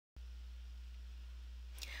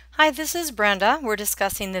Hi, this is Brenda. We're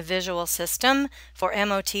discussing the visual system for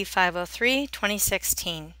MOT 503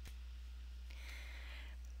 2016.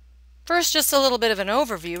 First, just a little bit of an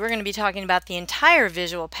overview. We're going to be talking about the entire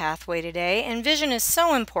visual pathway today, and vision is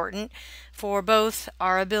so important for both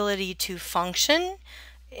our ability to function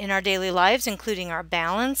in our daily lives, including our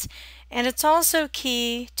balance, and it's also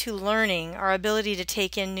key to learning, our ability to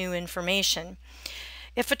take in new information.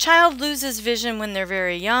 If a child loses vision when they're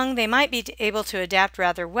very young, they might be able to adapt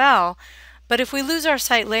rather well, but if we lose our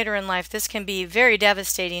sight later in life, this can be very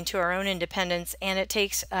devastating to our own independence, and it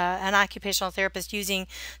takes an occupational therapist using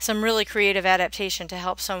some really creative adaptation to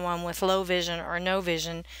help someone with low vision or no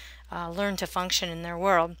vision learn to function in their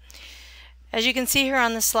world. As you can see here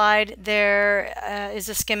on the slide, there is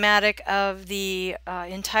a schematic of the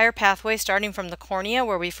entire pathway, starting from the cornea,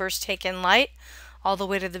 where we first take in light, all the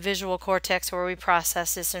way to the visual cortex, where we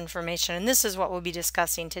process this information. And this is what we'll be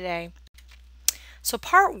discussing today. So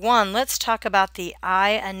part one, let's talk about the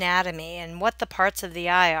eye anatomy and what the parts of the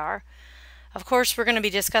eye are. Of course, we're going to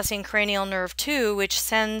be discussing cranial nerve 2, which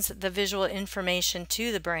sends the visual information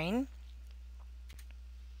to the brain.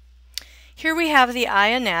 Here we have the eye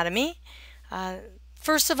anatomy.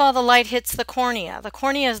 First of all, the light hits the cornea. The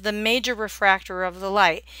cornea is the major refractor of the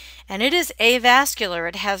light, and it is avascular.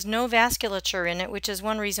 It has no vasculature in it, which is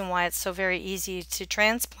one reason why it's so very easy to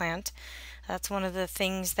transplant. That's one of the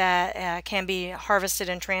things that can be harvested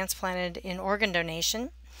and transplanted in organ donation.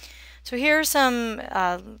 So here's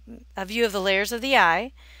a view of the layers of the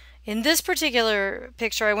eye. In this particular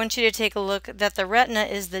picture, I want you to take a look that the retina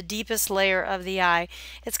is the deepest layer of the eye.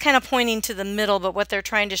 It's kind of pointing to the middle, but what they're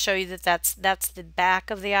trying to show you that's the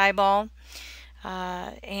back of the eyeball.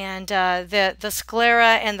 The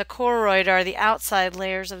sclera and the choroid are the outside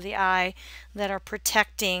layers of the eye that are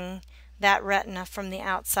protecting that retina from the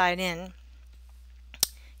outside in.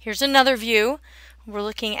 Here's another view. We're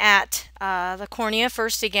looking at the cornea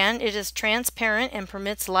first again. It is transparent and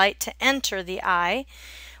permits light to enter the eye.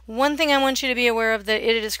 One thing I want you to be aware of, that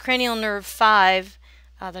it is cranial nerve 5,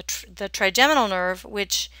 the trigeminal nerve,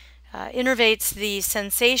 which innervates the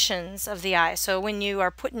sensations of the eye. So when you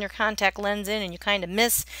are putting your contact lens in and you kind of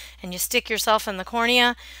miss and you stick yourself in the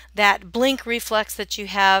cornea, that blink reflex that you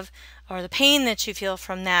have, or the pain that you feel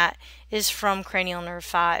from that, is from cranial nerve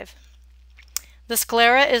 5. The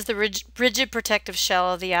sclera is the rigid protective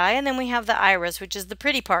shell of the eye, and then we have the iris, which is the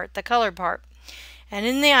pretty part, the colored part. And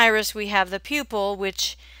in the iris we have the pupil,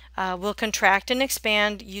 which will contract and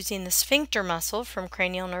expand using the sphincter muscle from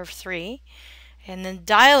cranial nerve 3 and the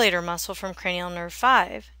dilator muscle from cranial nerve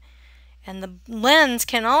 5. And the lens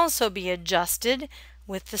can also be adjusted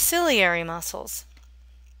with the ciliary muscles.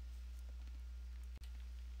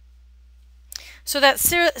 So that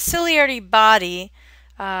ciliary body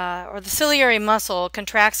or the ciliary muscle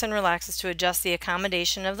contracts and relaxes to adjust the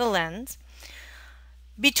accommodation of the lens.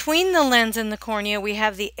 Between the lens and the cornea we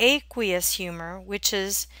have the aqueous humor, which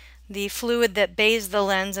is the fluid that bathes the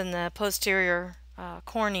lens in the posterior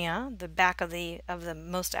cornea, the back of the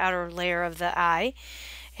most outer layer of the eye,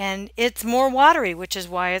 and it's more watery, which is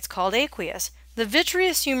why it's called aqueous. The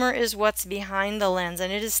vitreous humor is what's behind the lens,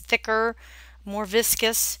 and it is thicker, more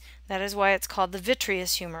viscous. That is why it's called the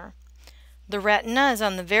vitreous humor. The retina is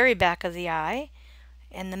on the very back of the eye,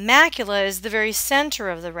 and the macula is the very center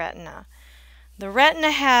of the retina. The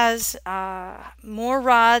retina has more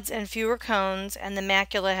rods and fewer cones, and the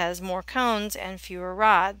macula has more cones and fewer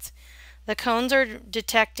rods. The cones are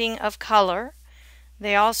detecting of color.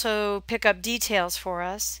 They also pick up details for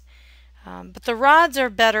us. But the rods are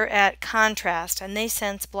better at contrast, and they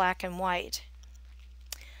sense black and white.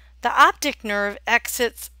 The optic nerve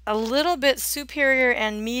exits a little bit superior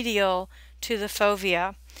and medial to the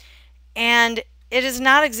fovea, and it is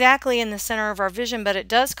not exactly in the center of our vision, but it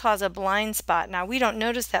does cause a blind spot. Now, we don't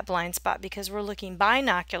notice that blind spot because we're looking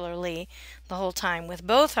binocularly the whole time with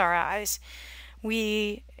both our eyes.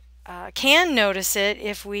 We can notice it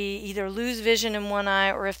if we either lose vision in one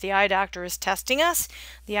eye, or if the eye doctor is testing us,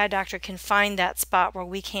 the eye doctor can find that spot where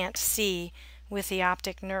we can't see with the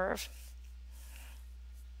optic nerve.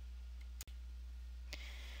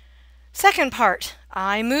 Second part,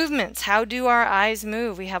 eye movements. How do our eyes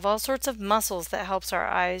move? We have all sorts of muscles that helps our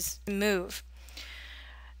eyes move.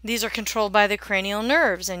 These are controlled by the cranial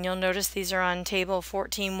nerves, and you'll notice these are on table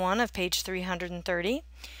 14.1 of page 330.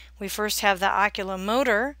 We first have the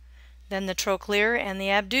oculomotor, then the trochlear, and the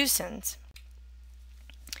abducens.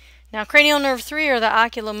 Now, cranial nerve 3, or the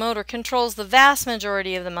oculomotor, controls the vast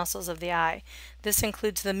majority of the muscles of the eye. This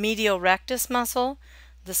includes the medial rectus muscle,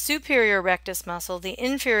 the superior rectus muscle, the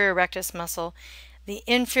inferior rectus muscle, the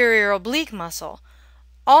inferior oblique muscle.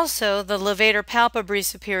 Also, the levator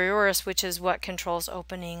palpebris superioris, which is what controls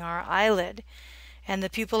opening our eyelid, and the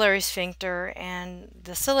pupillary sphincter and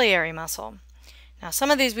the ciliary muscle. Now,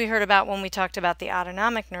 some of these we heard about when we talked about the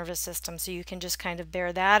autonomic nervous system, so you can just kind of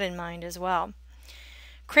bear that in mind as well.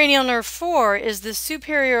 Cranial nerve 4 is the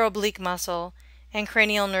superior oblique muscle, and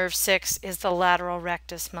cranial nerve 6 is the lateral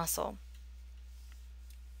rectus muscle.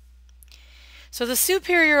 So the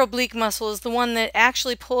superior oblique muscle is the one that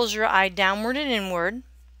actually pulls your eye downward and inward.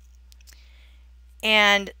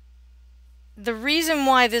 And the reason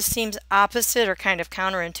why this seems opposite or kind of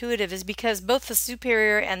counterintuitive is because both the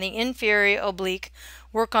superior and the inferior oblique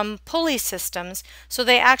work on pulley systems, so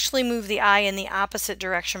they actually move the eye in the opposite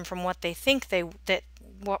direction from what they think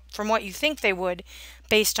from what you think they would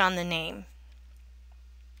based on the name.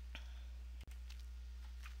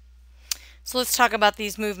 So let's talk about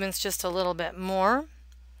these movements just a little bit more.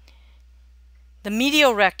 The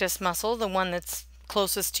medial rectus muscle, the one that's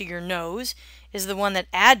closest to your nose, is the one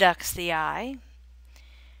that adducts the eye.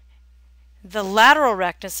 The lateral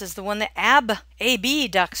rectus is the one that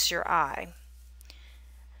abducts your eye.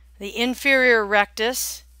 The inferior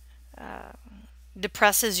rectus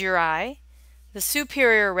depresses your eye. The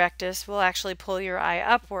superior rectus will actually pull your eye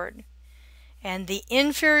upward. And the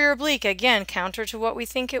inferior oblique, again, counter to what we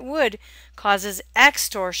think it would, causes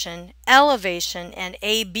extorsion, elevation, and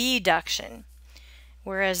abduction.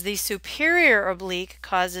 Whereas the superior oblique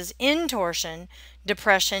causes intorsion,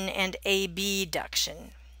 depression, and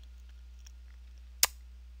abduction.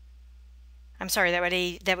 I'm sorry,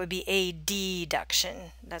 that would be a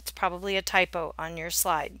deduction. That's probably a typo on your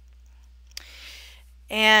slide.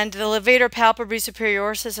 And the levator palpebris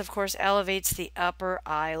superioris, of course, elevates the upper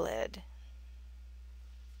eyelid.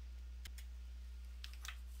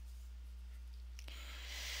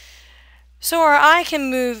 So our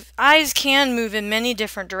eyes can move in many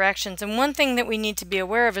different directions, and one thing that we need to be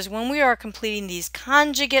aware of is when we are completing these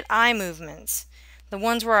conjugate eye movements, the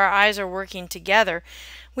ones where our eyes are working together,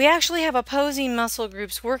 we actually have opposing muscle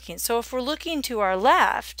groups working. So if we're looking to our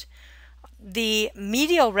left, the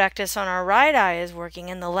medial rectus on our right eye is working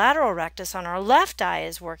and the lateral rectus on our left eye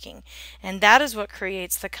is working, and that is what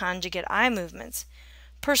creates the conjugate eye movements.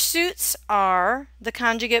 Pursuits are the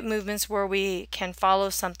conjugate movements where we can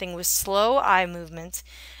follow something with slow eye movements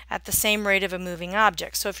at the same rate of a moving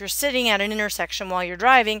object. So if you're sitting at an intersection while you're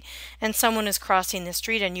driving and someone is crossing the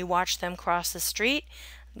street and you watch them cross the street,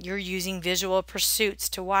 you're using visual pursuits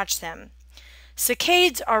to watch them.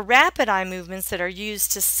 Saccades are rapid eye movements that are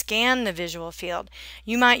used to scan the visual field.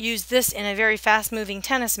 You might use this in a very fast-moving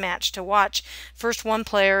tennis match to watch first one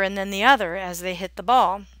player and then the other as they hit the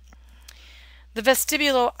ball. The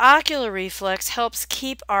vestibulo-ocular reflex helps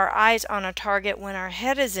keep our eyes on a target when our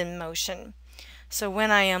head is in motion. So when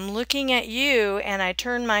I am looking at you and I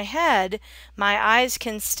turn my head, my eyes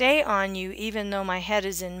can stay on you even though my head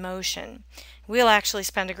is in motion. We'll actually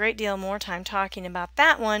spend a great deal more time talking about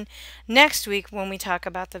that one next week when we talk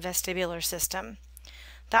about the vestibular system.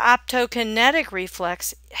 The optokinetic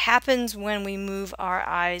reflex happens when we move our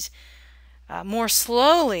eyes more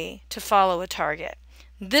slowly to follow a target.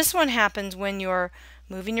 This one happens when you're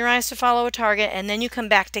moving your eyes to follow a target and then you come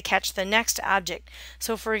back to catch the next object.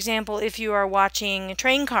 So for example, if you are watching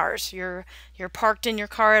train cars, you're parked in your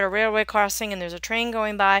car at a railway crossing and there's a train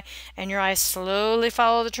going by and your eyes slowly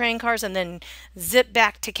follow the train cars and then zip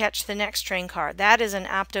back to catch the next train car. That is an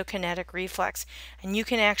optokinetic reflex, and you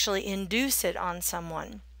can actually induce it on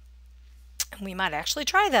someone. We might actually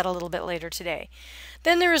try that a little bit later today.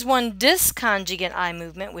 Then there is one disconjugate eye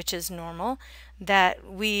movement, which is normal,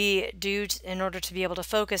 that we do in order to be able to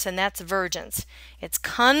focus, and that's vergence. It's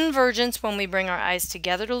convergence when we bring our eyes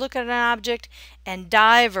together to look at an object, and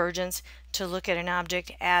divergence to look at an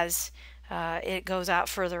object as it goes out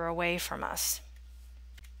further away from us.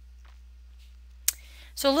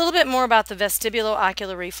 So a little bit more about the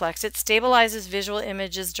vestibulo-ocular reflex. It stabilizes visual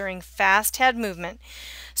images during fast head movement.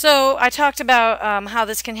 So I talked about how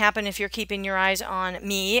this can happen if you're keeping your eyes on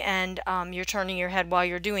me and you're turning your head while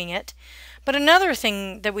you're doing it. But another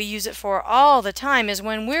thing that we use it for all the time is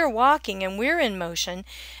when we're walking and we're in motion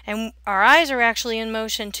and our eyes are actually in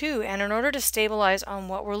motion too, and in order to stabilize on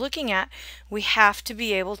what we're looking at, we have to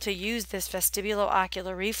be able to use this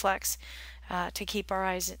vestibulo-ocular reflex to keep our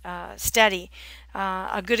eyes steady.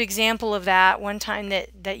 A good example of that, one time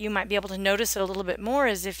that you might be able to notice it a little bit more,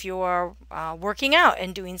 is if you are working out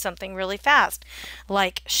and doing something really fast,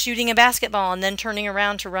 like shooting a basketball and then turning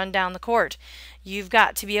around to run down the court. You've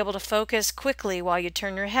got to be able to focus quickly while you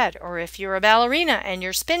turn your head. Or if you're a ballerina and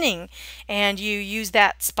you're spinning and you use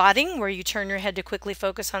that spotting where you turn your head to quickly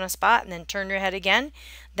focus on a spot and then turn your head again,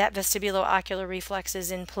 that vestibulo-ocular reflex is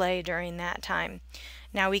in play during that time.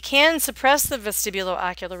 Now we can suppress the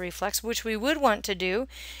vestibulo-ocular reflex, which we would want to do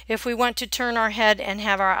if we want to turn our head and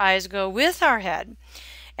have our eyes go with our head.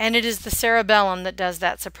 And it is the cerebellum that does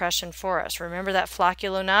that suppression for us. Remember that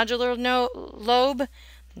flocculonodular lobe?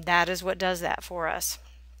 That is what does that for us.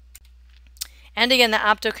 And again, the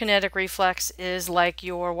optokinetic reflex is like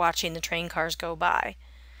you're watching the train cars go by,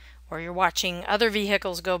 or you're watching other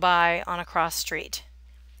vehicles go by on a cross street.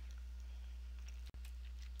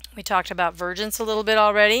 We talked about vergence a little bit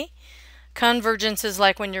already. Convergence is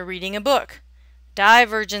like when you're reading a book.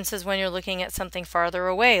 Divergence is when you're looking at something farther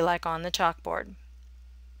away, like on the chalkboard.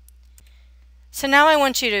 So now I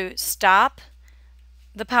want you to stop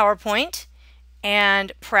the PowerPoint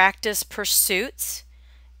and practice pursuits,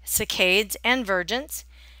 saccades, and vergence.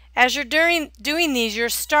 As you're doing these, your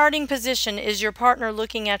starting position is your partner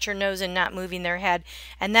looking at your nose and not moving their head,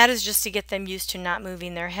 and that is just to get them used to not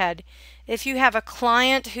moving their head. If you have a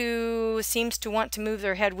client who seems to want to move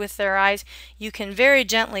their head with their eyes, you can very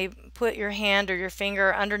gently put your hand or your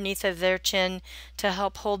finger underneath of their chin to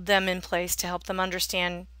help hold them in place, to help them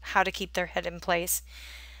understand how to keep their head in place.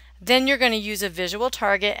 Then you're going to use a visual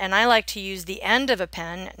target, and I like to use the end of a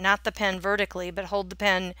pen, not the pen vertically, but hold the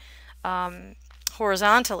pen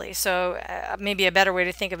horizontally. So maybe a better way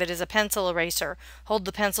to think of it is a pencil eraser. Hold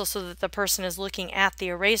the pencil so that the person is looking at the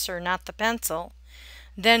eraser, not the pencil.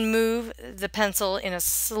 Then move the pencil in a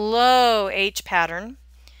slow H pattern.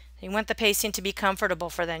 You want the pacing to be comfortable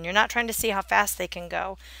for them. You're not trying to see how fast they can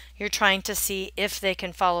go. You're trying to see if they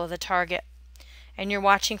can follow the target. And you're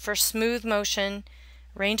watching for smooth motion,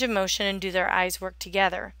 range of motion, and do their eyes work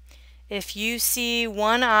together. If you see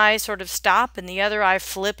one eye sort of stop and the other eye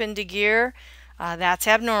flip into gear, that's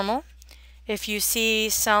abnormal. If you see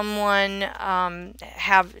someone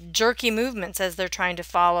have jerky movements as they're trying to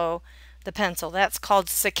follow the pencil, that's called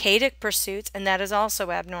saccadic pursuits, and that is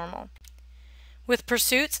also abnormal. With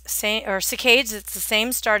pursuits or saccades, it's the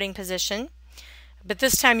same starting position, but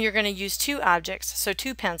this time you're going to use two objects, so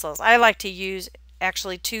two pencils. I like to use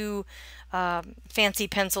actually two fancy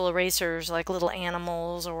pencil erasers, like little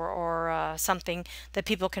animals or something that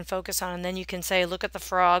people can focus on, and then you can say, look at the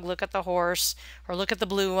frog, look at the horse, or look at the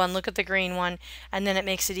blue one, look at the green one, and then it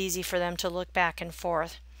makes it easy for them to look back and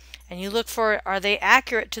forth. And you look for, are they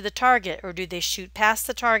accurate to the target, or do they shoot past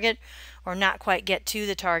the target or not quite get to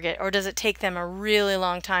the target, or does it take them a really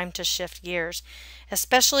long time to shift gears?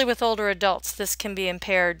 Especially with older adults, this can be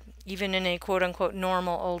impaired even in a quote-unquote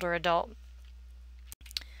normal older adult.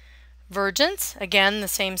 Vergence, again, the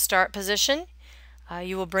same start position.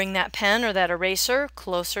 You will bring that pen or that eraser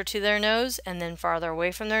closer to their nose and then farther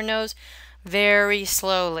away from their nose very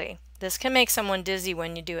slowly. This can make someone dizzy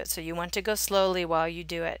when you do it, so you want to go slowly while you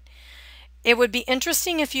do it. It would be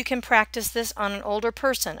interesting if you can practice this on an older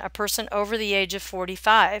person, a person over the age of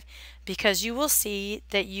 45, because you will see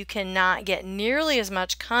that you cannot get nearly as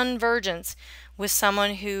much convergence with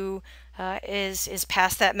someone who is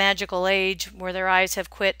past that magical age where their eyes have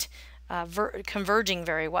quit converging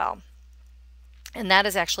very well. And that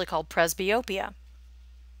is actually called presbyopia.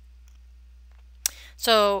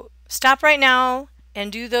 So stop right now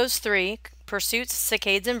and do those three: pursuits,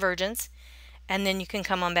 saccades, and vergence, and then you can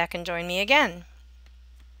come on back and join me again.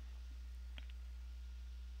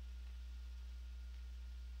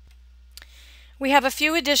 We have a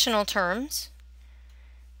few additional terms.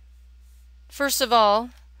 First of all,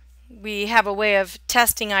 we have a way of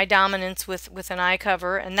testing eye dominance with an eye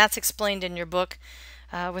cover, and that's explained in your book.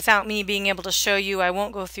 Without me being able to show you, I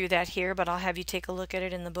won't go through that here, but I'll have you take a look at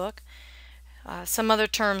it in the book. Some other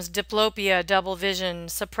terms: diplopia, double vision,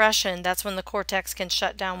 suppression. That's when the cortex can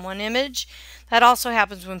shut down one image. That also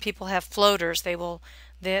happens when people have floaters.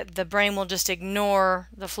 The brain will just ignore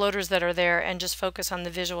the floaters that are there and just focus on the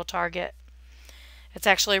visual target. It's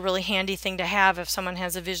actually a really handy thing to have if someone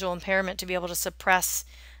has a visual impairment, to be able to suppress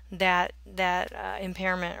that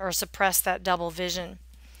impairment or suppress that double vision.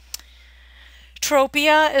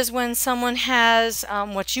 Tropia is when someone has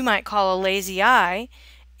what you might call a lazy eye,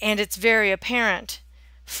 and it's very apparent.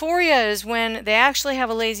 Phoria is when they actually have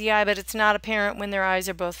a lazy eye, but it's not apparent when their eyes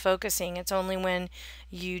are both focusing. It's only when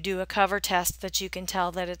you do a cover test that you can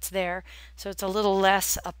tell that it's there. So it's a little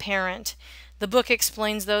less apparent. The book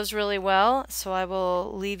explains those really well, so I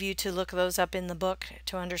will leave you to look those up in the book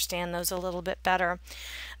to understand those a little bit better.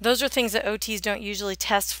 Those are things that OTs don't usually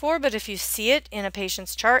test for, but if you see it in a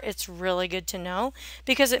patient's chart, it's really good to know,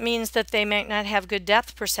 because it means that they might not have good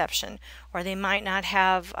depth perception, or they might not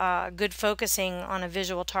have good focusing on a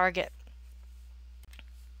visual target.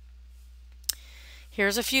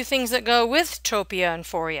 Here's a few things that go with tropia and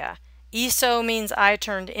phoria. ESO means eye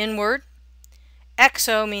turned inward.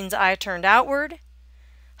 EXO means eye turned outward.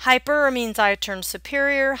 Hyper means eye turned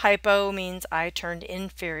superior, hypo means eye turned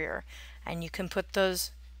inferior. And you can put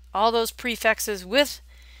all those prefixes with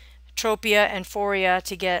tropia and phoria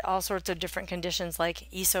to get all sorts of different conditions like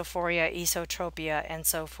esophoria, esotropia, and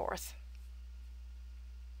so forth.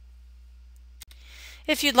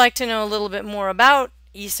 If you'd like to know a little bit more about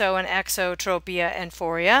eso and exotropia and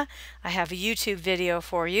phoria, I have a YouTube video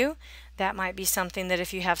for you. That might be something that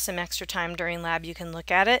if you have some extra time during lab, you can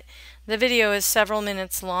look at it. The video is several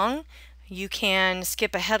minutes long. You can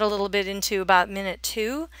skip ahead a little bit into about minute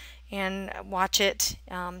 2 and watch it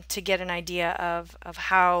to get an idea of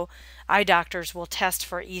how eye doctors will test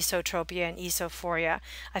for esotropia and esophoria.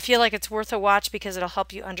 I feel like it's worth a watch because it'll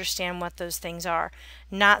help you understand what those things are.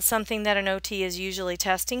 Not something that an OT is usually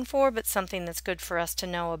testing for, but something that's good for us to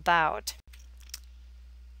know about.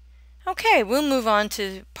 Okay, we'll move on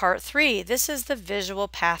to part 3. This is the visual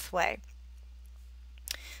pathway.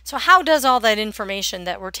 So how does all that information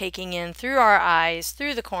that we're taking in through our eyes,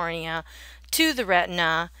 through the cornea, to the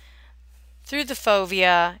retina, through the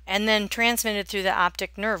fovea, and then transmitted through the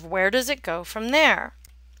optic nerve, where does it go from there?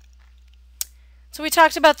 So we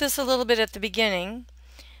talked about this a little bit at the beginning.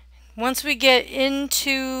 Once we get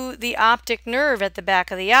into the optic nerve at the back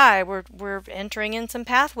of the eye, we're entering in some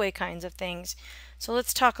pathway kinds of things. So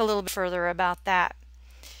let's talk a little bit further about that.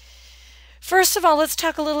 First of all, let's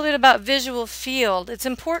talk a little bit about visual field. It's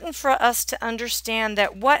important for us to understand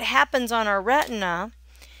that what happens on our retina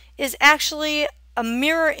is actually a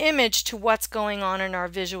mirror image to what's going on in our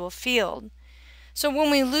visual field. So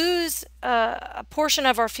when we lose a portion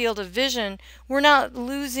of our field of vision, we're not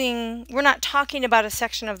talking about a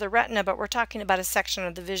section of the retina, but we're talking about a section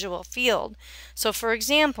of the visual field. So for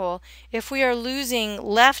example, if we are losing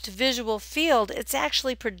left visual field, it's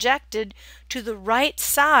actually projected to the right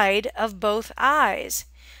side of both eyes.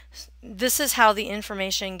 This is how the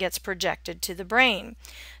information gets projected to the brain.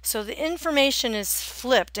 So the information is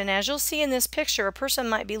flipped, and as you'll see in this picture, a person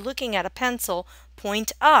might be looking at a pencil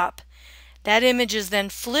point up. That image is then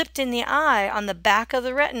flipped in the eye on the back of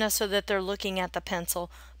the retina so that they're looking at the pencil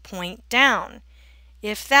point down.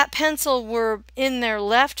 If that pencil were in their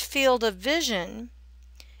left field of vision,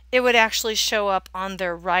 it would actually show up on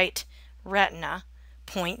their right retina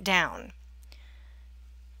point down.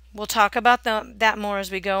 We'll talk about that more as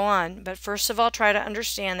we go on, but first of all, try to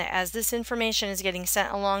understand that as this information is getting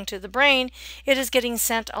sent along to the brain, it is getting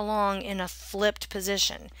sent along in a flipped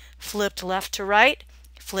position. Flipped left to right,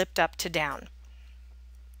 flipped up to down.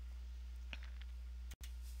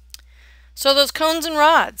 So those cones and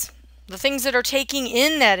rods, the things that are taking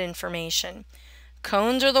in that information.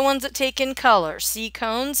 Cones are the ones that take in color. See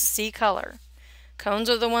cones, see color. Cones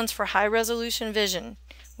are the ones for high resolution vision.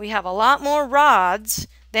 We have a lot more rods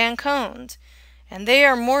than cones, and they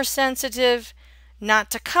are more sensitive not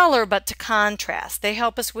to color but to contrast. They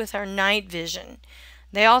help us with our night vision.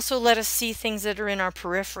 They also let us see things that are in our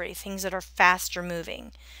periphery, things that are faster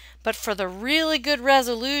moving. But for the really good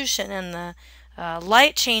resolution and the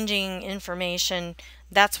light changing information,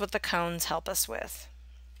 that's what the cones help us with.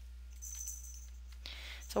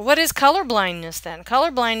 So what is color blindness then?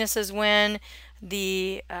 Color blindness is when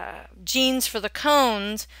the genes for the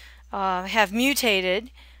cones have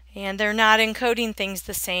mutated and they're not encoding things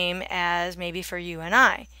the same as maybe for you and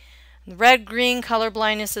I. Red-green color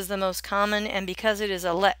blindness is the most common, and because it is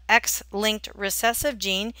a X-linked recessive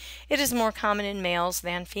gene, it is more common in males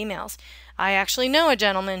than females. I actually know a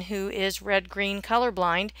gentleman who is red-green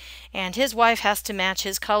colorblind, and his wife has to match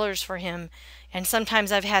his colors for him. And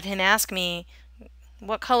sometimes I've had him ask me,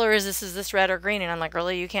 what color is this? Is this red or green? And I'm like,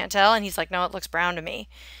 really, you can't tell? And he's like, no, it looks brown to me.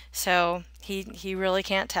 So he really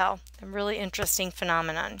can't tell. A really interesting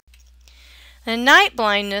phenomenon. And night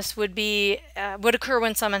blindness would occur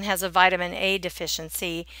when someone has a vitamin A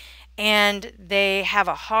deficiency and they have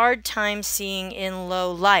a hard time seeing in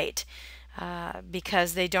low light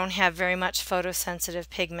because they don't have very much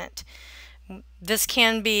photosensitive pigment. This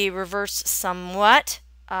can be reversed somewhat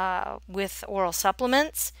with oral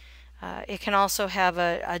supplements. It can also have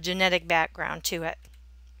a genetic background to it.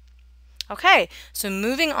 Okay, so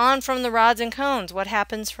moving on from the rods and cones, what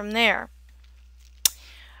happens from there?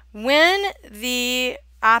 When the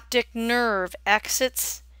optic nerve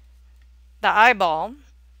exits the eyeball,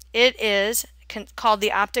 it is called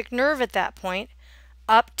the optic nerve at that point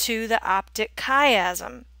up to the optic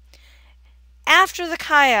chiasm. After the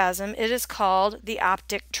chiasm, it is called the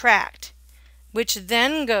optic tract, which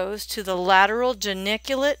then goes to the lateral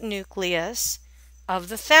geniculate nucleus of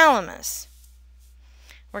the thalamus.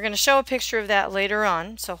 We're going to show a picture of that later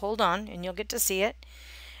on, so hold on and you'll get to see it.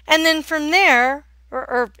 And then from there,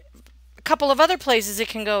 or a couple of other places it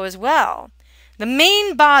can go as well. The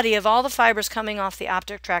main body of all the fibers coming off the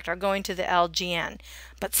optic tract are going to the LGN,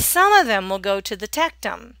 but some of them will go to the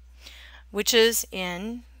tectum, which is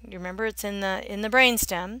in, you remember it's in the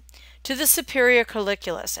brainstem, to the superior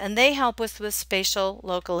colliculus, and they help with spatial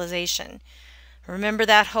localization. Remember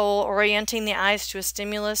that whole orienting the eyes to a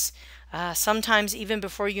stimulus, sometimes even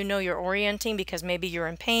before you know you're orienting because maybe you're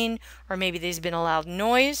in pain or maybe there's been a loud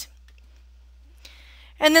noise.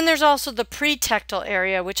 And then there's also the pretectal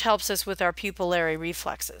area, which helps us with our pupillary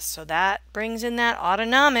reflexes. So that brings in that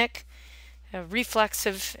autonomic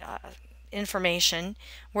reflexive information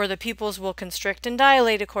where the pupils will constrict and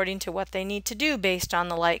dilate according to what they need to do based on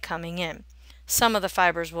the light coming in. Some of the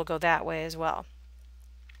fibers will go that way as well.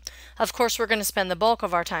 Of course, we're going to spend the bulk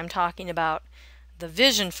of our time talking about the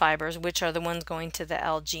vision fibers, which are the ones going to the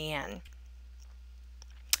LGN.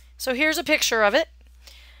 So here's a picture of it.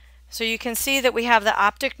 So you can see that we have the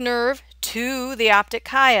optic nerve to the optic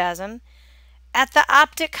chiasm. At the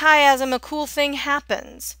optic chiasm, a cool thing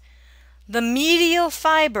happens. The medial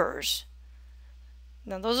fibers,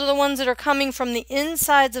 now those are the ones that are coming from the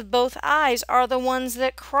insides of both eyes, are the ones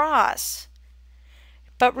that cross.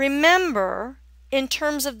 But remember, in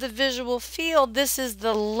terms of the visual field, this is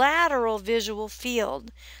the lateral visual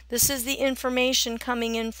field. This is the information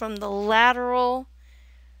coming in from the lateral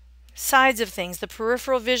sides of things, the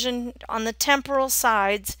peripheral vision on the temporal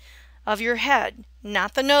sides of your head,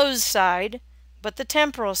 not the nose side, but the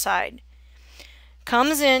temporal side.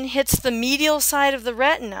 Comes in, hits the medial side of the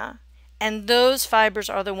retina, and those fibers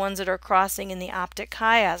are the ones that are crossing in the optic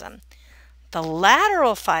chiasm. The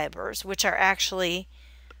lateral fibers, which are actually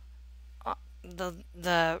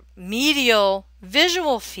the medial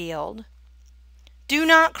visual field, do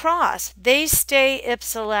not cross. They stay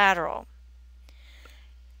ipsilateral.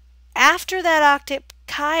 After that optic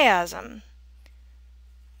chiasm,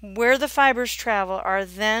 where the fibers travel are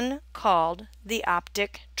then called the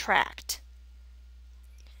optic tract.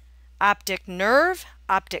 Optic nerve,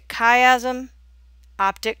 optic chiasm,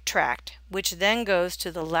 optic tract, which then goes to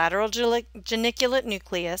the lateral geniculate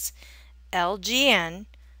nucleus, LGN,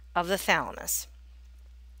 of the thalamus.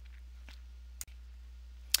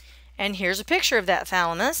 And here's a picture of that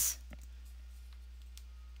thalamus.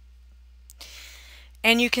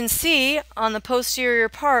 And you can see on the posterior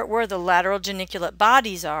part where the lateral geniculate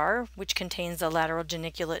bodies are, which contains the lateral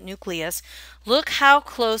geniculate nucleus. Look how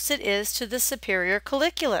close it is to the superior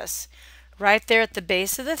colliculus. Right there at the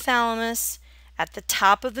base of the thalamus, at the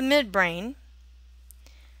top of the midbrain,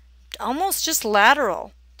 almost just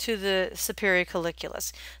lateral to the superior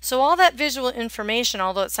colliculus. So all that visual information,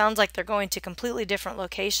 although it sounds like they're going to completely different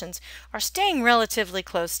locations, are staying relatively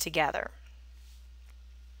close together.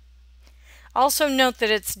 Also note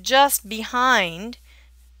that it's just behind,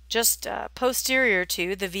 just posterior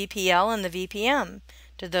to the VPL and the VPM.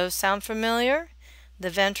 Do those sound familiar? The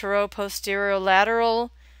ventero-posterolateral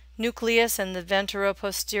nucleus and the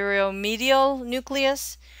ventero-posteromedial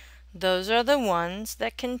nucleus. Those are the ones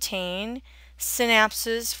that contain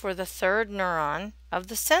synapses for the third neuron of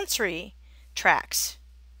the sensory tracts.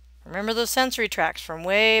 Remember those sensory tracts from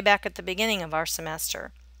way back at the beginning of our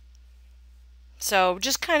semester. So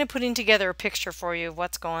just kind of putting together a picture for you of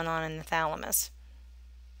what's going on in the thalamus.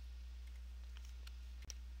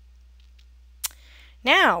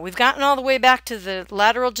 Now, we've gotten all the way back to the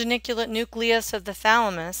lateral geniculate nucleus of the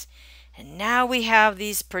thalamus, and now we have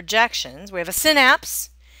these projections. We have a synapse,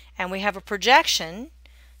 and we have a projection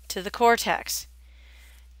to the cortex.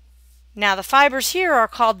 Now, the fibers here are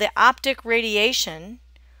called the optic radiation,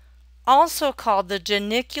 also called the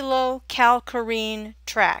geniculocalcarine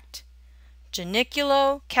tract.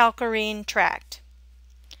 Geniculocalcarine tract.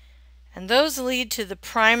 And those lead to the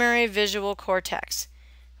primary visual cortex,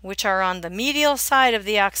 which are on the medial side of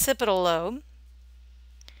the occipital lobe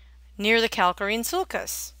near the calcarine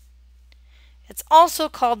sulcus. It's also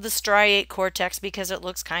called the striate cortex because it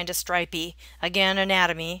looks kind of stripy. Again,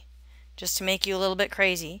 anatomy, just to make you a little bit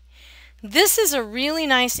crazy. This is a really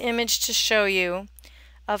nice image to show you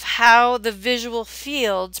of how the visual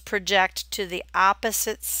fields project to the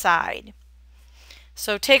opposite side.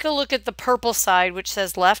 So take a look at the purple side, which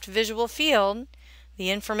says left visual field. The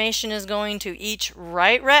information is going to each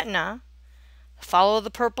right retina. Follow the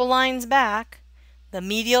purple lines back. The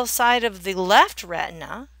medial side of the left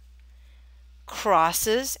retina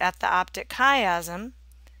crosses at the optic chiasm.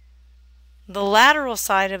 The lateral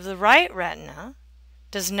side of the right retina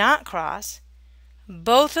does not cross.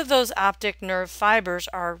 Both of those optic nerve fibers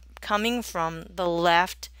are coming from the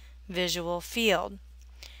left visual field.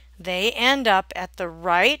 They end up at the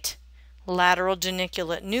right lateral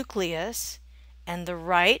geniculate nucleus and the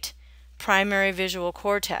right primary visual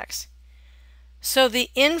cortex. So the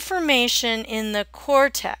information in the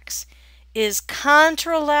cortex is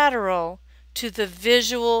contralateral to the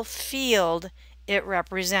visual field it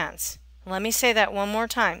represents. Let me say that one more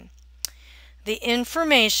time. The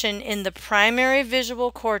information in the primary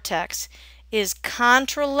visual cortex is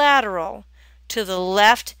contralateral to the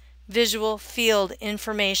left visual field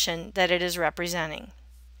information that it is representing.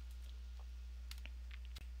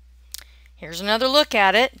 Here's another look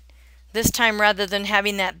at it. This time, rather than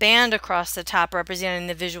having that band across the top representing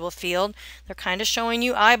the visual field, they're kind of showing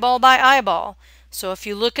you eyeball by eyeball. So if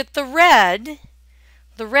you look at the red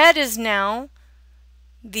is now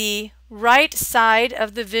the right side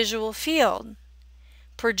of the visual field,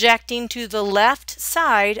 projecting to the left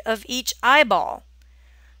side of each eyeball.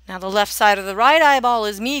 Now the left side of the right eyeball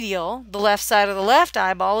is medial, the left side of the left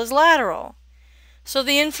eyeball is lateral. So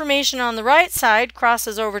the information on the right side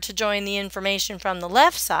crosses over to join the information from the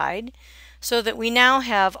left side, so that we now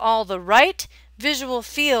have all the right visual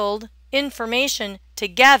field information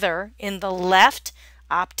together in the left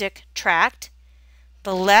optic tract,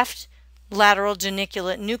 the left lateral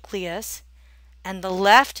geniculate nucleus, and the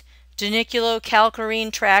left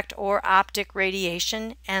geniculocalcarine tract or optic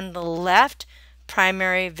radiation, and the left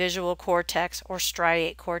primary visual cortex or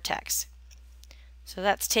striate cortex. So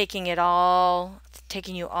that's taking you all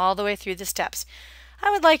the way through the steps. I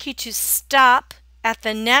would like you to stop at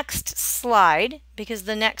the next slide, because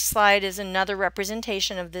the next slide is another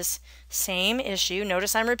representation of this same issue.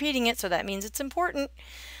 Notice I'm repeating it, so that means it's important.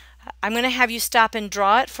 I'm going to have you stop and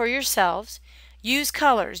draw it for yourselves. Use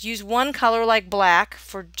colors. Use one color like black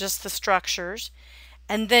for just the structures,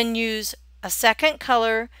 and then use a second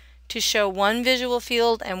color to show one visual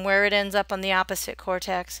field and where it ends up on the opposite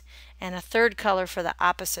cortex, and a third color for the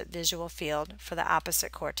opposite visual field for the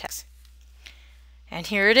opposite cortex. And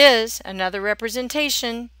here it is, another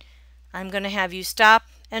representation. I'm going to have you stop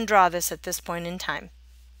and draw this at this point in time.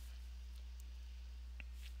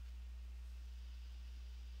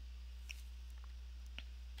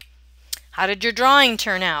 How did your drawing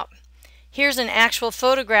turn out? Here's an actual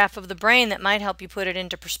photograph of the brain that might help you put it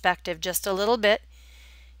into perspective just a little bit.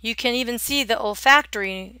 You can even see the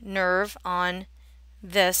olfactory nerve on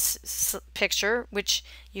this picture, which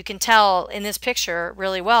you can tell in this picture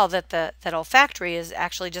really well that olfactory is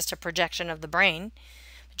actually just a projection of the brain.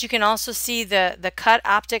 But you can also see the cut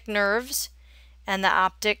optic nerves and the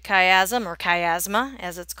optic chiasm, or chiasma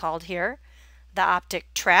as it's called here, the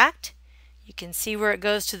optic tract. You can see where it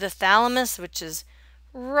goes to the thalamus, which is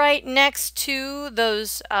right next to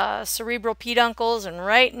those cerebral peduncles and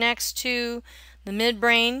right next to the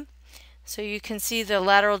midbrain. So you can see the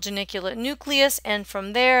lateral geniculate nucleus, and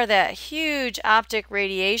from there that huge optic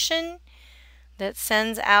radiation that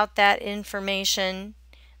sends out that information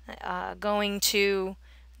going to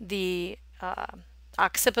the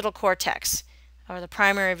occipital cortex, or the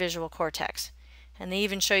primary visual cortex. And they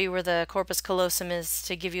even show you where the corpus callosum is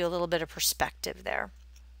to give you a little bit of perspective there.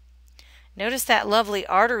 Notice that lovely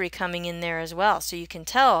artery coming in there as well, so you can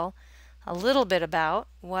tell a little bit about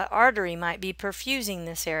what artery might be perfusing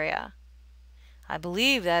this area. I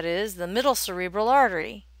believe that is the middle cerebral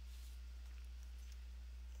artery.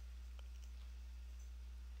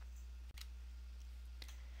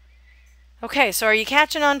 Okay, so are you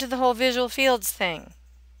catching on to the whole visual fields thing?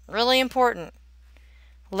 Really important.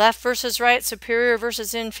 Left versus right, superior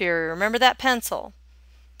versus inferior. Remember that pencil.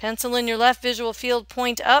 Pencil in your left visual field,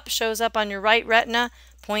 point up, shows up on your right retina,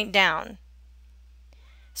 point down.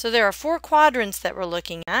 So there are 4 quadrants that we're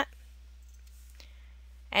looking at.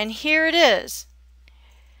 And here it is.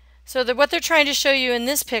 So what they're trying to show you in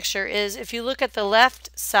this picture is, if you look at the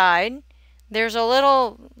left side, there's a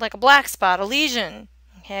little, like a black spot, a lesion,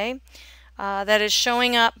 okay, that is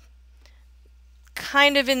showing up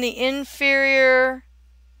kind of in the inferior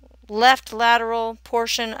left lateral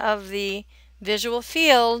portion of the visual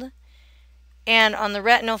field, and on the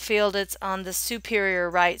retinal field it's on the superior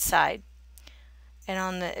right side.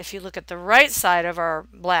 And if you look at the right side of our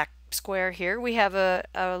black square here, we have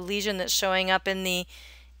a lesion that's showing up in the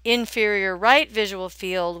inferior right visual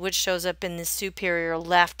field, which shows up in the superior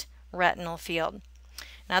left retinal field.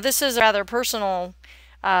 Now this is a rather personal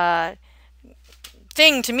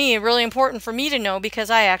thing to me, really important for me to know, because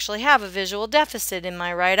I actually have a visual deficit in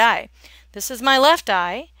my right eye. This is my left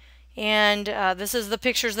eye, and this is the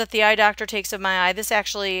pictures that the eye doctor takes of my eye. This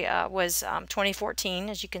actually was 2014,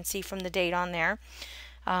 as you can see from the date on there.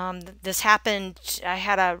 This happened, I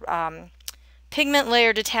had a pigment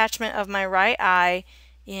layer detachment of my right eye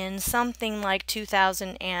in something like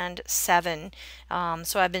 2007.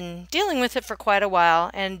 So I've been dealing with it for quite a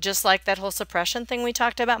while, and just like that whole suppression thing we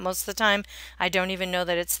talked about, most of the time I don't even know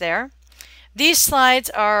that it's there. These slides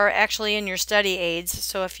are actually in your study aids,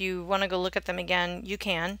 so if you want to go look at them again, you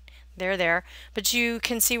can. They're there. But you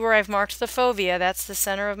can see where I've marked the fovea. That's the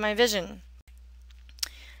center of my vision.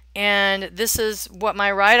 And this is what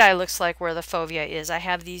my right eye looks like where the fovea is. I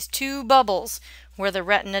have these two bubbles where the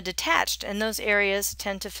retina detached, and those areas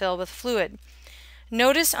tend to fill with fluid.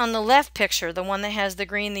 Notice on the left picture, the one that has the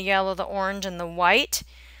green, the yellow, the orange, and the white,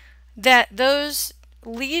 that those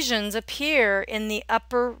lesions appear in the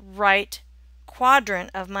upper right quadrant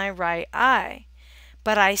of my right eye,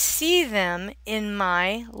 but I see them in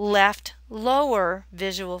my left lower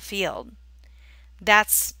visual field.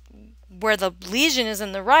 That's where the lesion is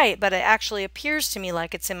in the right, but it actually appears to me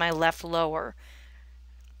like it's in my left lower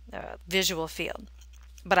visual field.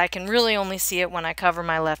 But I can really only see it when I cover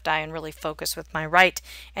my left eye and really focus with my right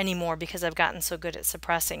anymore because I've gotten so good at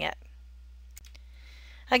suppressing it.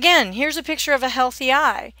 Again, here's a picture of a healthy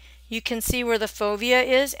eye. You can see where the fovea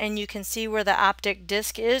is, and you can see where the optic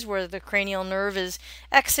disc is, where the cranial nerve is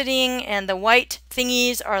exiting, and the white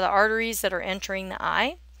thingies are the arteries that are entering the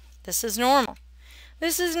eye. This is normal.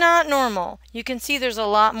 This is not normal. You can see there's a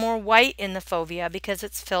lot more white in the fovea because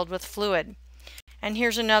it's filled with fluid. And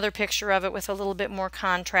here's another picture of it with a little bit more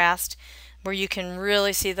contrast where you can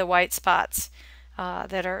really see the white spots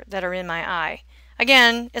that are in my eye.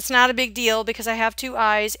 Again, it's not a big deal because I have two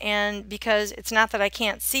eyes, and because it's not that I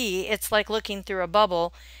can't see, it's like looking through a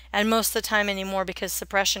bubble, and most of the time anymore, because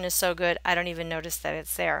suppression is so good, I don't even notice that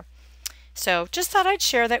it's there. So just thought I'd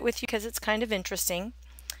share that with you because it's kind of interesting.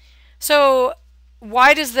 So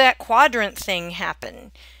why does that quadrant thing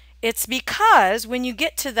happen? It's because when you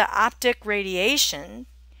get to the optic radiation,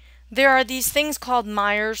 there are these things called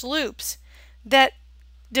Meyer's loops that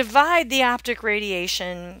divide the optic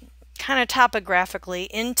radiation kind of topographically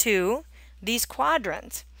into these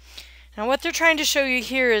quadrants. Now what they're trying to show you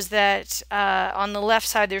here is that on the left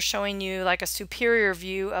side they're showing you like a superior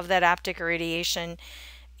view of that optic radiation,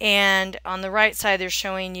 and on the right side they're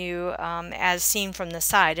showing you as seen from the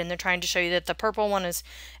side, and they're trying to show you that the purple one is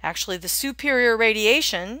actually the superior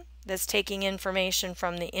radiation that's taking information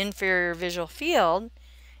from the inferior visual field,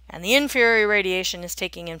 and the inferior radiation is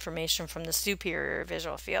taking information from the superior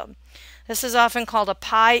visual field. This is often called a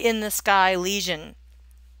pie in the sky lesion,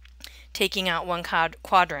 taking out one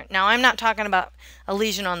quadrant. Now I'm not talking about a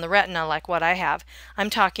lesion on the retina like what I have. I'm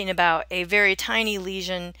talking about a very tiny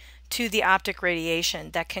lesion to the optic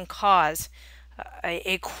radiation that can cause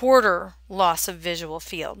a quarter loss of visual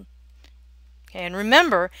field. Okay, and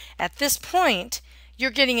remember, at this point you're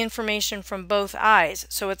getting information from both eyes.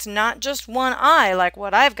 So it's not just one eye like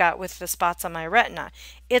what I've got with the spots on my retina.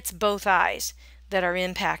 It's both eyes that are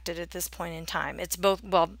impacted at this point in time. It's both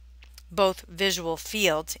visual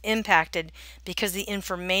fields impacted because the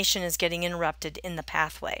information is getting interrupted in the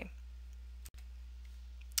pathway.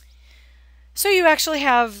 So you actually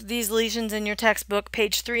have these lesions in your textbook,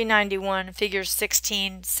 page 391, figures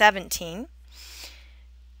 16, 17.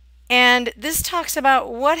 And this talks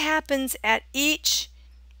about what happens at each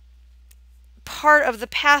part of the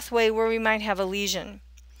pathway where we might have a lesion.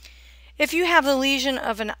 If you have the lesion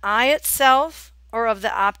of an eye itself or of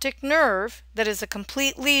the optic nerve that is a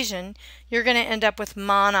complete lesion, you're going to end up with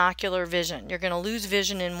monocular vision. You're going to lose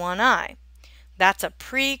vision in one eye. That's a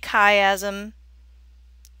pre-chiasm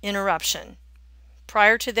interruption.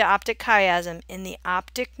 Prior to the optic chiasm, in the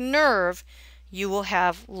optic nerve, you will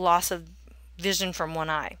have loss of vision from one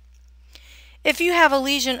eye. If you have a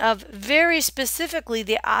lesion of very specifically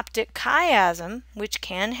the optic chiasm, which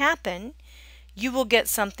can happen, you will get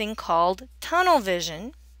something called tunnel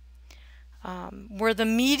vision, where the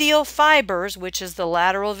medial fibers, which is the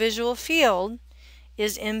lateral visual field,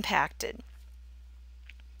 is impacted.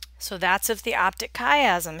 So that's if the optic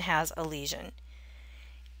chiasm has a lesion.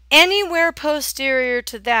 Anywhere posterior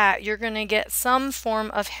to that, you're going to get some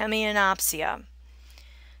form of hemianopsia.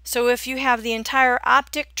 So if you have the entire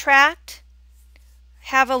optic tract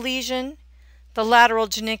have a lesion, the lateral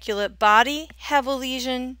geniculate body have a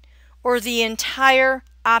lesion, or the entire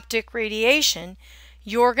optic radiation,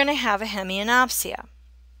 you're going to have a hemianopsia.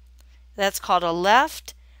 That's called a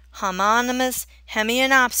left homonymous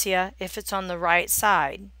hemianopsia if it's on the right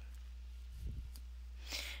side.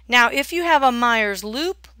 Now, if you have a Meyer's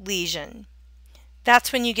loop lesion,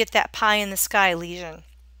 that's when you get that pie in the sky lesion.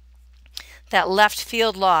 That left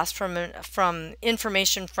field loss from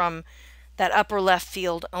information from that upper left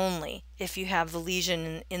field only if you have the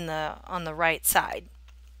lesion on the right side.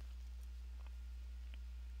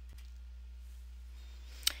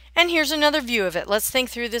 And here's another view of it. Let's think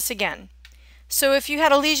through this again. So if you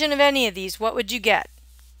had a lesion of any of these, what would you get?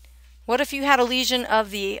 What if you had a lesion of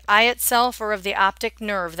the eye itself or of the optic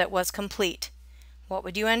nerve that was complete? What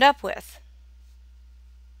would you end up with?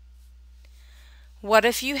 What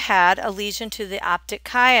if you had a lesion to the optic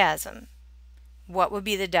chiasm? What would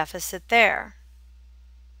be the deficit there?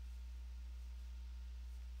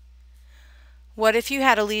 What if you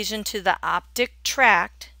had a lesion to the optic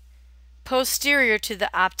tract posterior to the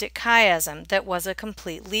optic chiasm that was a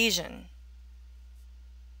complete lesion?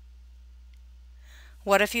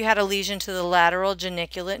 What if you had a lesion to the lateral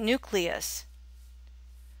geniculate nucleus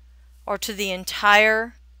or to the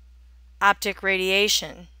entire optic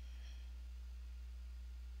radiation?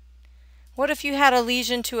 What if you had a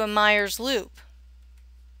lesion to a Meyer's loop?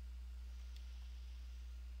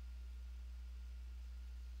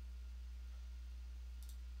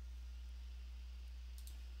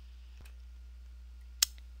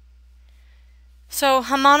 So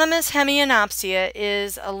homonymous hemianopsia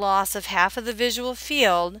is a loss of half of the visual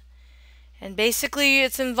field, and basically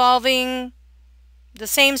it's involving the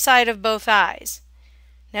same side of both eyes.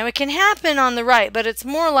 Now it can happen on the right, but it's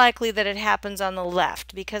more likely that it happens on the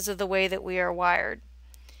left because of the way that we are wired.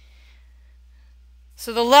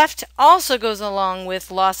 So the left also goes along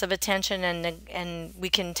with loss of attention, and we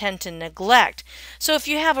can tend to neglect. So if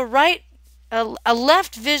you have a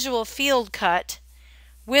left visual field cut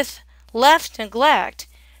with left neglect,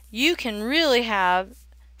 you can really have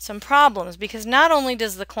some problems, because not only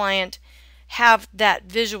does the client have that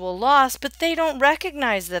visual loss, but they don't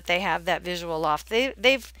recognize that they have that visual loss.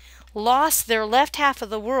 They've lost their left half of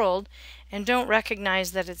the world and don't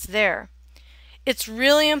recognize that it's there. It's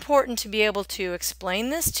really important to be able to explain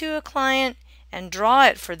this to a client and draw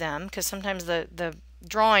it for them, because sometimes the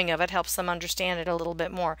drawing of it helps them understand it a little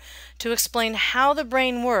bit more, to explain how the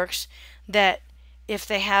brain works, that if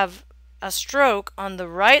they have a stroke on the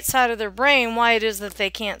right side of their brain, why it is that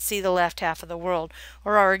they can't see the left half of the world,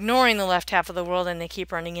 or are ignoring the left half of the world and they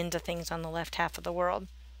keep running into things on the left half of the world.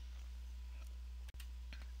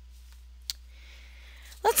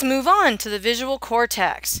 Let's move on to the visual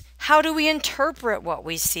cortex. How do we interpret what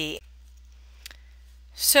we see?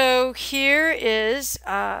 So here is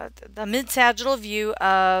the mid-sagittal view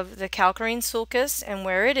of the calcarine sulcus and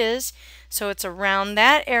where it is. So it's around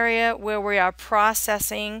that area where we are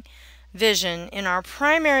processing vision in our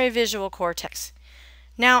primary visual cortex.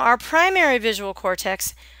 Now our primary visual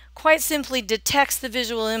cortex quite simply detects the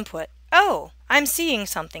visual input. Oh, I'm seeing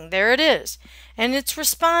something. There it is. And it's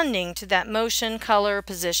responding to that motion, color,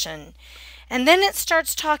 position. And then it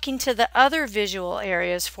starts talking to the other visual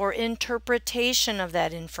areas for interpretation of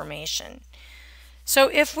that information. So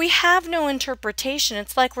if we have no interpretation,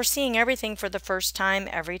 it's like we're seeing everything for the first time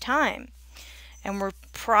every time. And we're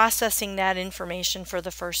processing that information for the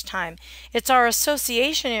first time. It's our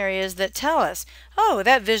association areas that tell us, oh,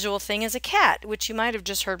 that visual thing is a cat, which you might have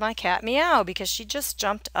just heard my cat meow because she just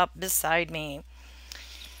jumped up beside me.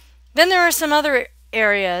 Then there are some other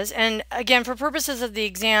areas, and again, for purposes of the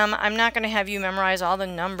exam, I'm not going to have you memorize all the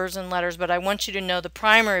numbers and letters, but I want you to know the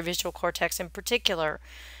primary visual cortex in particular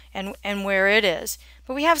and where it is.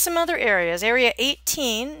 But we have some other areas. Area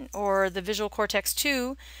 18, or the visual cortex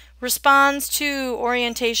 2, responds to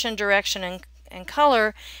orientation, direction, and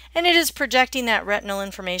color, and it is projecting that retinal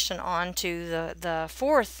information onto the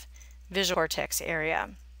fourth visual cortex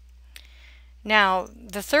area. Now,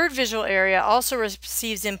 the third visual area also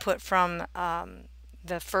receives input from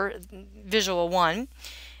the visual 1,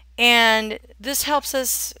 and this helps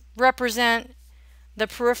us represent the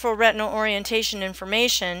peripheral retinal orientation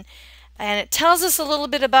information, and it tells us a little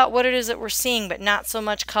bit about what it is that we're seeing, but not so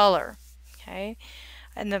much color. Okay?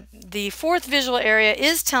 And the fourth visual area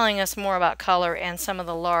is telling us more about color and some of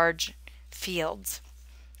the large fields.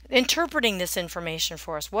 Interpreting this information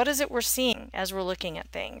for us. What is it we're seeing as we're looking at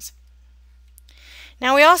things?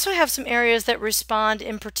 Now we also have some areas that respond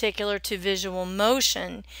in particular to visual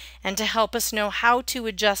motion and to help us know how to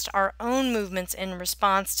adjust our own movements in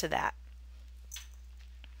response to that.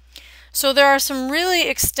 So there are some really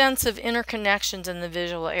extensive interconnections in the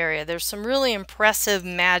visual area. There's some really impressive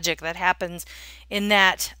magic that happens in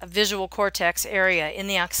that visual cortex area in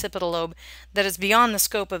the occipital lobe that is beyond the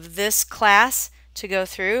scope of this class to go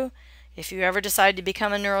through. If you ever decide to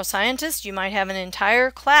become a neuroscientist, you might have an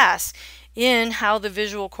entire class in how the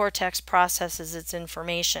visual cortex processes its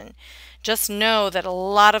information. Just know that a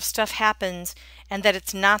lot of stuff happens and that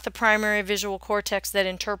it's not the primary visual cortex that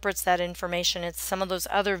interprets that information. It's some of those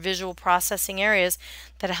other visual processing areas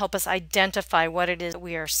that help us identify what it is that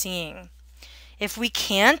we are seeing. If we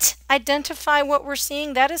can't identify what we're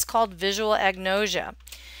seeing, that is called visual agnosia.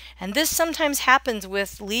 And this sometimes happens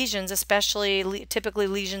with lesions, especially typically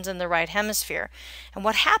lesions in the right hemisphere. And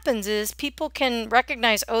what happens is people can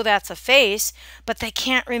recognize, oh, that's a face, but they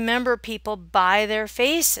can't remember people by their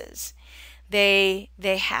faces. They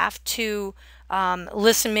have to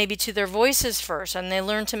listen maybe to their voices first, and they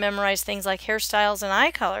learn to memorize things like hairstyles and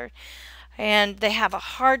eye color. And they have a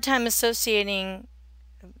hard time associating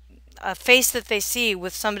a face that they see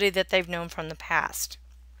with somebody that they've known from the past.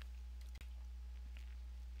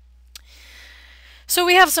 So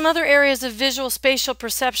we have some other areas of visual spatial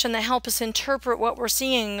perception that help us interpret what we're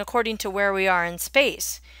seeing according to where we are in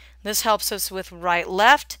space. This helps us with right,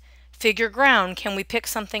 left, figure ground. Can we pick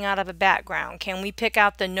something out of a background? Can we pick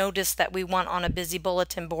out the notice that we want on a busy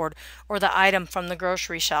bulletin board or the item from the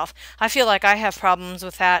grocery shelf? I feel like I have problems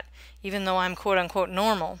with that even though I'm quote-unquote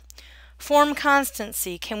normal. Form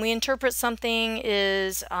constancy. Can we interpret something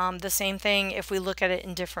is the same thing if we look at it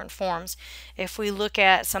in different forms? If we look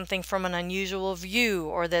at something from an unusual view,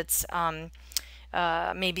 or that's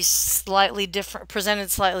maybe slightly different,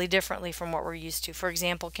 presented slightly differently from what we're used to. For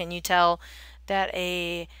example, can you tell that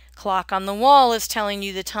a clock on the wall is telling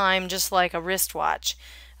you the time just like a wristwatch?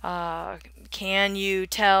 Can you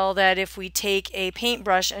tell that if we take a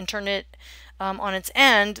paintbrush and turn it on its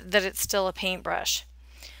end, that it's still a paintbrush?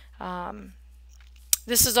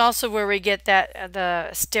 This is also where we get that the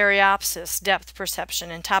stereopsis, depth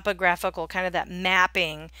perception, and topographical, kind of that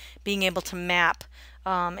mapping, being able to map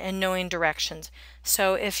and knowing directions.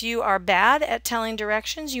 So if you are bad at telling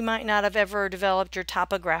directions, you might not have ever developed your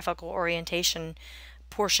topographical orientation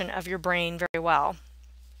portion of your brain very well.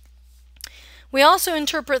 We also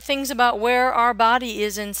interpret things about where our body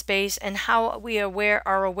is in space and how we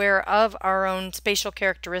are aware of our own spatial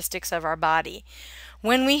characteristics of our body.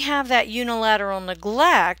 When we have that unilateral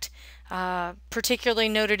neglect, particularly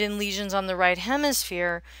noted in lesions on the right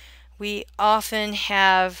hemisphere, we often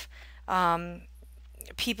have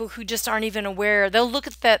people who just aren't even aware. They'll look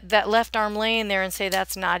at that left arm laying there and say,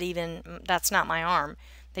 that's not my arm.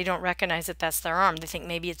 They don't recognize that that's their arm. They think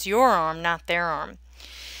maybe it's your arm, not their arm.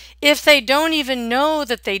 If they don't even know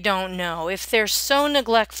that they don't know, if they're so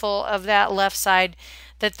neglectful of that left side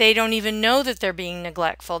that they don't even know that they're being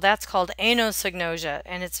neglectful, that's called anosognosia,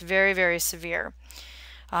 and it's very, very severe.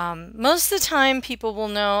 Most of the time people will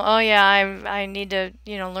know, oh yeah, I need to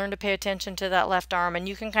learn to pay attention to that left arm, and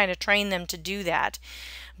you can kind of train them to do that.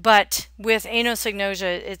 But with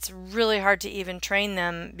anosognosia, it's really hard to even train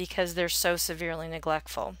them because they're so severely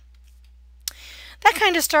neglectful. That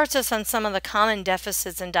kind of starts us on some of the common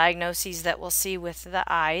deficits and diagnoses that we'll see with the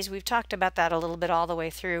eyes. We've talked about that a little bit all the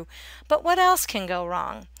way through. But what else can go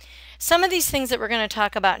wrong? Some of these things that we're going to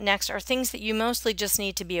talk about next are things that you mostly just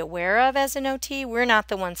need to be aware of as an OT. We're not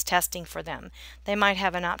the ones testing for them. They might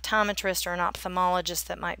have an optometrist or an ophthalmologist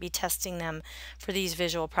that might be testing them for these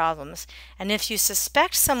visual problems. And if you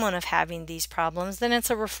suspect someone of having these problems, then it's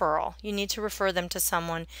a referral. You need to refer them to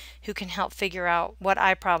someone who can help figure out what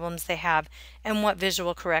eye problems they have and what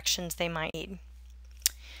visual corrections they might need.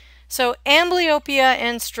 So amblyopia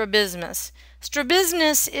and strabismus.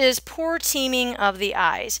 Strabismus is poor teaming of the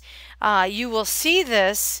eyes. You will see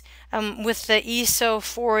this with the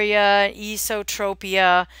esophoria,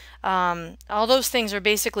 esotropia. All those things are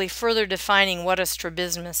basically further defining what a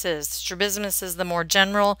strabismus is. Strabismus is the more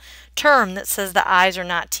general term that says the eyes are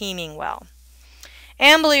not teaming well.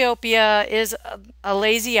 Amblyopia is a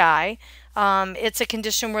lazy eye. It's a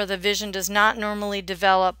condition where the vision does not normally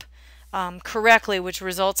develop correctly, which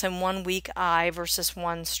results in one weak eye versus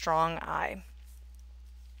one strong eye.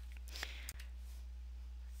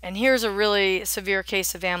 And here's a really severe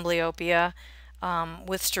case of amblyopia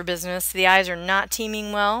with strabismus. The eyes are not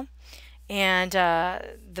teaming well, and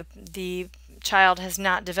the child has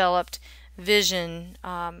not developed vision,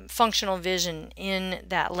 functional vision in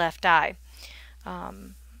that left eye.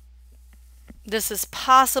 This is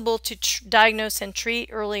possible to diagnose and treat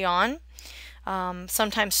early on.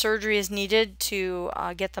 Sometimes surgery is needed to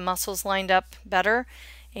get the muscles lined up better,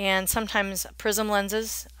 and sometimes prism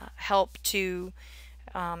lenses help to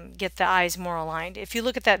get the eyes more aligned. If you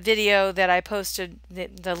look at that video that I posted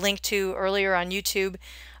the link to earlier on YouTube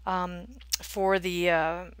for the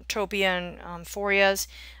tropia and phorias,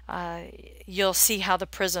 you'll see how the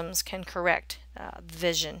prisms can correct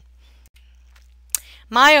vision.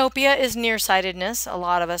 Myopia is nearsightedness. A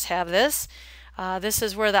lot of us have this. This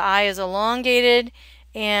is where the eye is elongated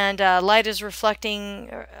and light reflection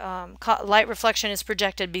is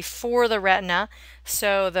projected before the retina,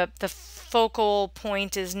 so the focal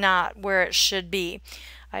point is not where it should be.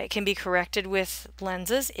 It can be corrected with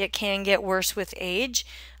lenses. It can get worse with age,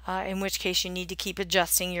 in which case you need to keep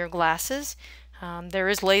adjusting your glasses. There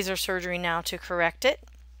is laser surgery now to correct it,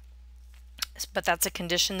 but that's a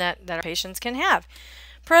condition that our patients can have.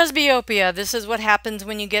 Presbyopia, this is what happens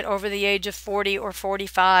when you get over the age of 40 or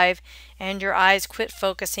 45 and your eyes quit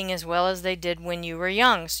focusing as well as they did when you were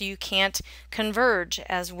young, so you can't converge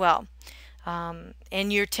as well.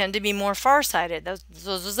 And you tend to be more farsighted.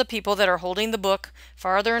 Those are the people that are holding the book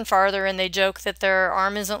farther and farther, and they joke that their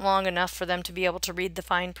arm isn't long enough for them to be able to read the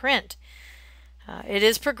fine print. It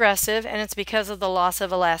is progressive, and it's because of the loss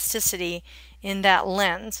of elasticity in that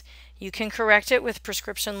lens. You can correct it with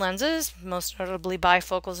prescription lenses, most notably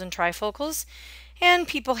bifocals and trifocals, and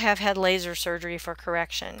people have had laser surgery for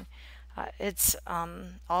correction. It's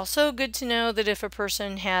also good to know that if a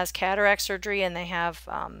person has cataract surgery and they have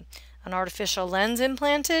an artificial lens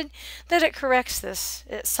implanted, that it corrects this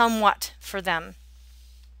somewhat for them.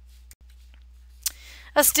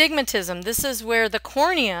 Astigmatism. This is where the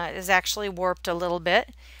cornea is actually warped a little bit,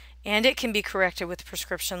 and it can be corrected with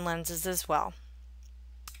prescription lenses as well.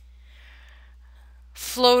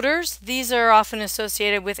 Floaters. These are often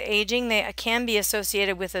associated with aging. They can be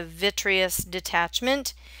associated with a vitreous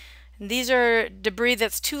detachment. These are debris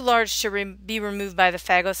that's too large to be removed by the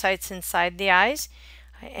phagocytes inside the eyes,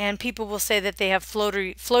 and people will say that they have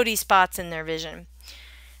floaty spots in their vision.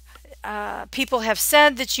 People have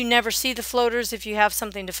said that you never see the floaters if you have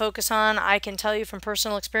something to focus on. I can tell you from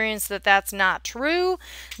personal experience that that's not true,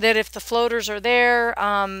 that if the floaters are there,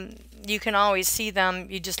 you can always see them,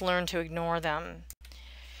 you just learn to ignore them.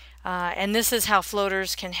 And this is how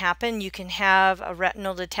floaters can happen. You can have a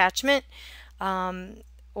retinal detachment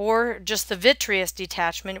or just the vitreous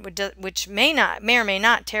detachment, which may or may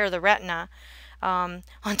not tear the retina. On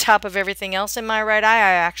top of everything else in my right eye,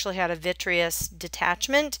 I actually had a vitreous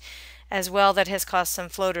detachment as well that has caused some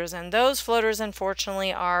floaters, and those floaters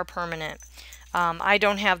unfortunately are permanent. I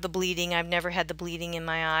don't have the bleeding. I've never had the bleeding in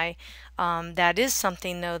my eye. That is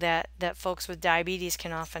something though that folks with diabetes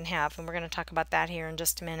can often have, and we're going to talk about that here in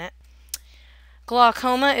just a minute.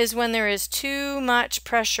 Glaucoma is when there is too much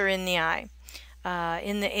pressure in the eye,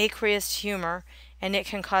 in the aqueous humor, and it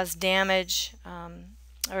can cause damage,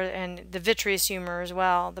 and the vitreous humor as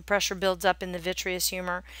well. The pressure builds up in the vitreous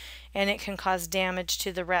humor, and it can cause damage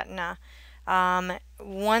to the retina.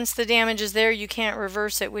 Once the damage is there, you can't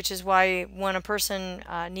reverse it, which is why when a person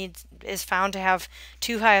is found to have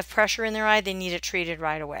too high of pressure in their eye, they need it treated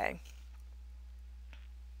right away.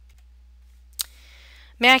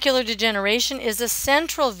 Macular degeneration is a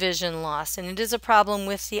central vision loss, and it is a problem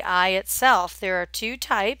with the eye itself. There are two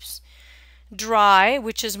types. Dry,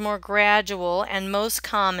 which is more gradual and most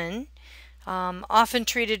common, often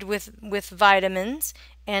treated with vitamins,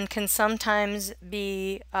 and can sometimes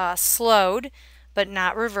be slowed but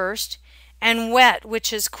not reversed. And wet,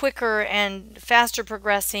 which is quicker and faster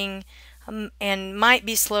progressing, and might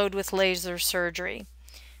be slowed with laser surgery.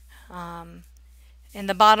 And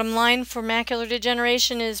the bottom line for macular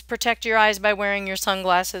degeneration is protect your eyes by wearing your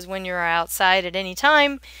sunglasses when you're outside at any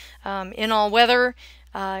time, in all weather,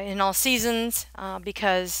 in all seasons,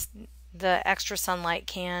 because the extra sunlight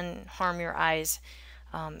can harm your eyes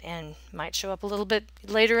and might show up a little bit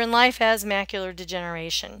later in life as macular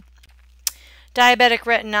degeneration. Diabetic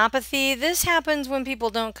retinopathy. This happens when people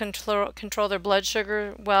don't control their blood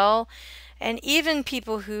sugar well, and even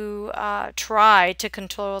people who try to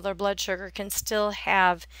control their blood sugar can still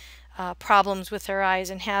have problems with their eyes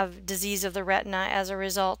and have disease of the retina as a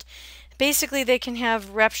result. Basically, they can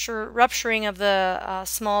have rupturing of the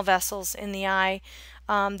small vessels in the eye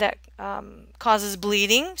that causes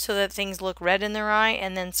bleeding so that things look red in their eye,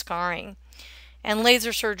 and then scarring. And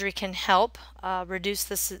laser surgery can help reduce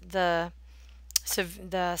the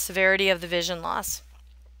severity of the vision loss.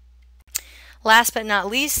 Last but not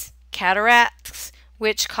least, cataracts,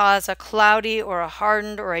 which cause a cloudy or a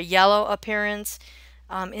hardened or a yellow appearance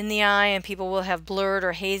in the eye, and people will have blurred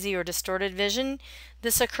or hazy or distorted vision.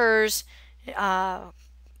 This occurs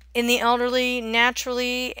in the elderly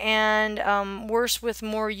naturally, and worse with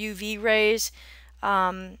more UV rays,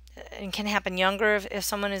 and can happen younger if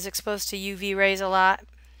someone is exposed to UV rays a lot.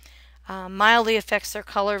 Mildly affects their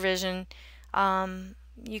color vision.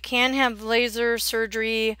 You can have laser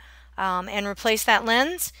surgery and replace that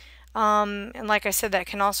lens, and like I said, that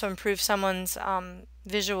can also improve someone's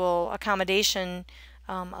visual accommodation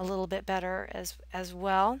a little bit better as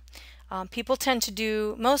well. People tend to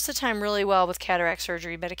do most of the time really well with cataract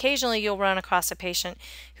surgery, but occasionally you'll run across a patient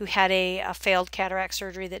who had a failed cataract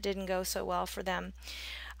surgery that didn't go so well for them.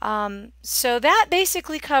 So that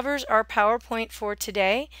basically covers our PowerPoint for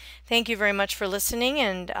today. Thank you very much for listening,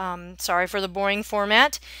 and sorry for the boring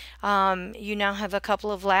format. You now have a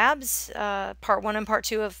couple of labs, part 1 and part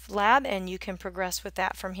 2 of lab, and you can progress with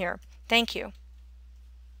that from here. Thank you.